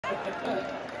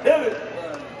Hit it.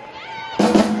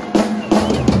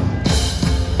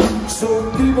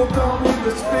 So people call me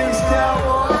the space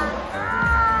cowboy.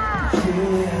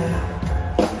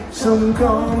 Yeah. Some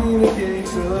call me the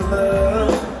gates of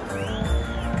love.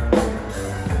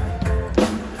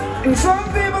 And some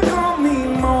people call me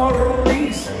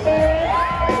Maurice.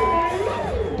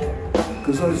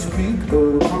 Cause I speak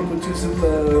of the properties of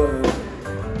love.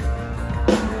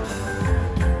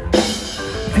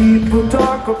 People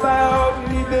talk about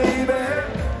me, baby.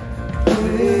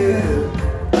 Yeah.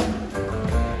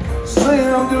 Say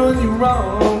I'm doing you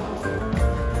wrong.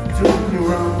 Doing you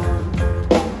wrong.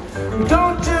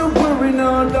 Don't you worry,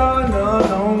 no, darling, no,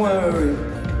 don't worry.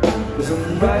 Cause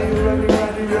I'm right, baby,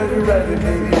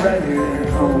 right here at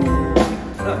home.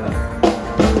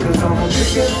 Cause I'm a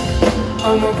picker,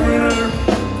 I'm a winner,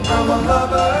 I'm a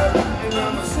lover, and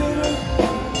I'm a sinner.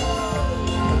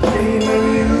 Play my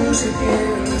music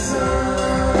in the sun.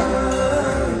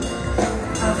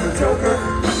 I'm a joker,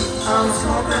 I'm a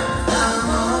smoker, I'm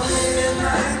a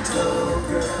midnight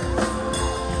toker.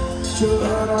 Sure I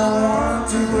don't want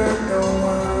to hurt no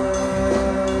one.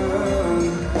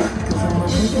 Cause I'm a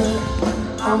picker,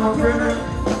 I'm a winner,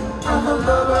 I'm a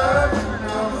lover,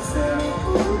 and I'm a sinner.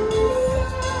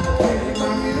 Play my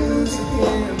music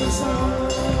in the sun.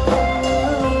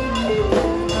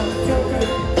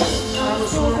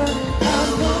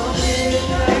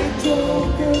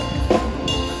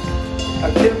 I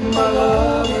kept my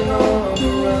loving on the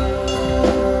run.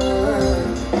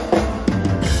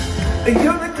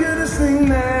 You're the cutest thing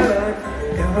that I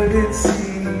ever did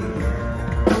see.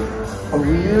 I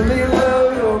really love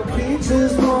your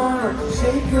peaches, wanna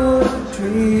shake your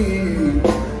tree.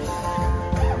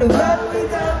 Lovely,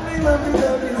 lovely, lovely,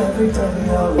 lovely, lovely, lovely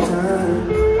all the time.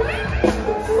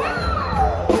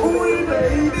 Ooh,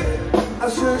 baby, I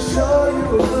should show you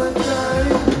a good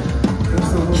time.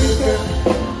 Cause I'm a picker,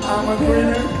 I'm a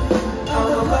winner, I'm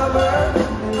a lover,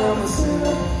 and I'm a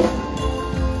sinner.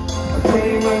 I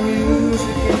play my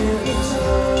music in the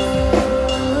sun.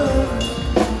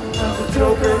 I'm a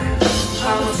joker,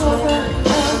 I'm a smoker,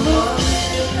 I'm a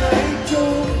midnight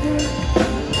joker.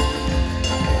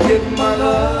 Get my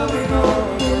loving on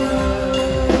the run.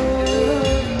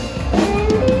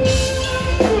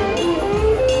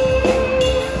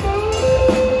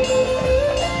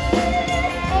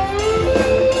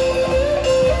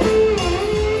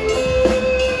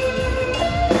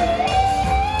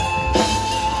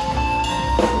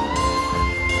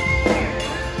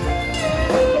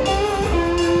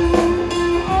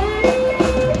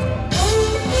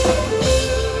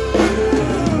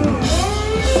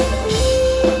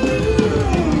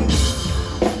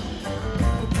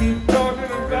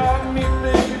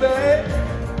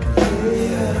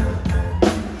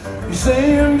 Say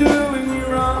I'm doing you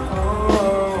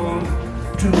wrong,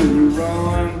 doing you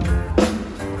wrong.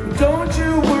 Don't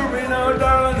you worry, no,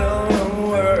 darling, no, don't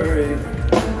worry.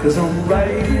 Cause I'm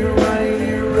right here, right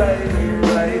here, right here,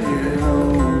 right here at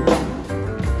home.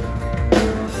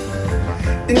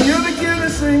 And you're the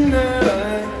cutest thing that I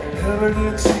ever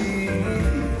did see.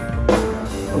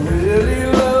 I really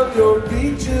love your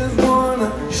peaches, wanna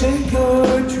shake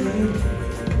your tree.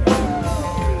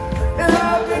 And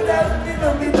I'll be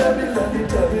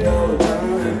lovey all the time.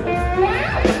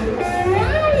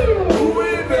 Ooh,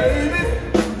 baby,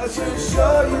 I should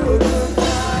show you a good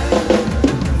time.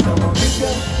 I'm a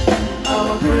picker, I'm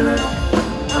a winner,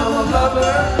 I'm a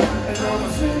lover, and I'm a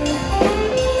sinner.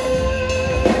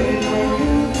 Ain't no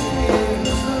music in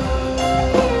the sun.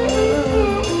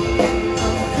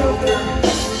 I'm a joker,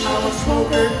 I'm a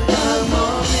smoker, I'm a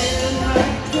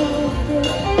midnight joker.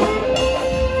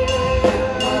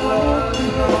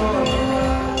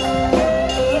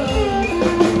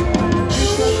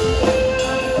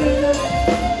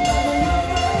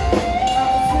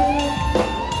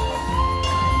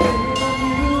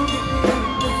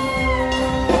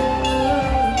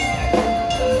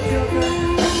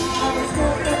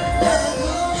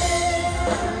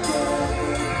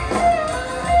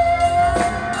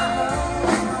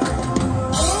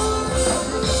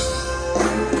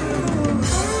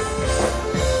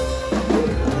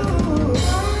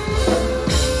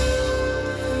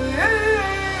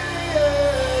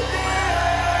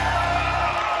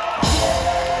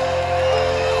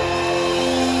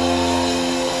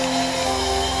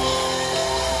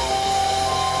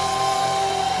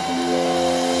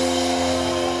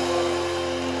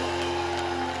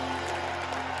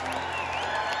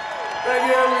 Thank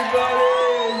you, everybody.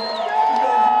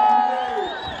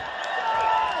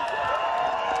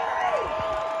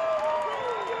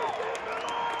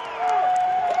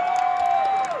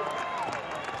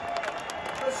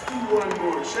 Let's do one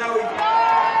more, shall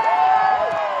we?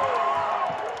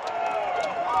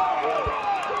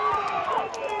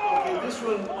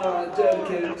 one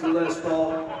dedicated to Les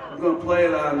Paul. I'm going to play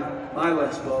it on my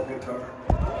Les Paul guitar.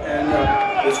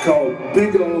 And it's called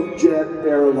Big Old Jet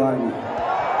Airliner.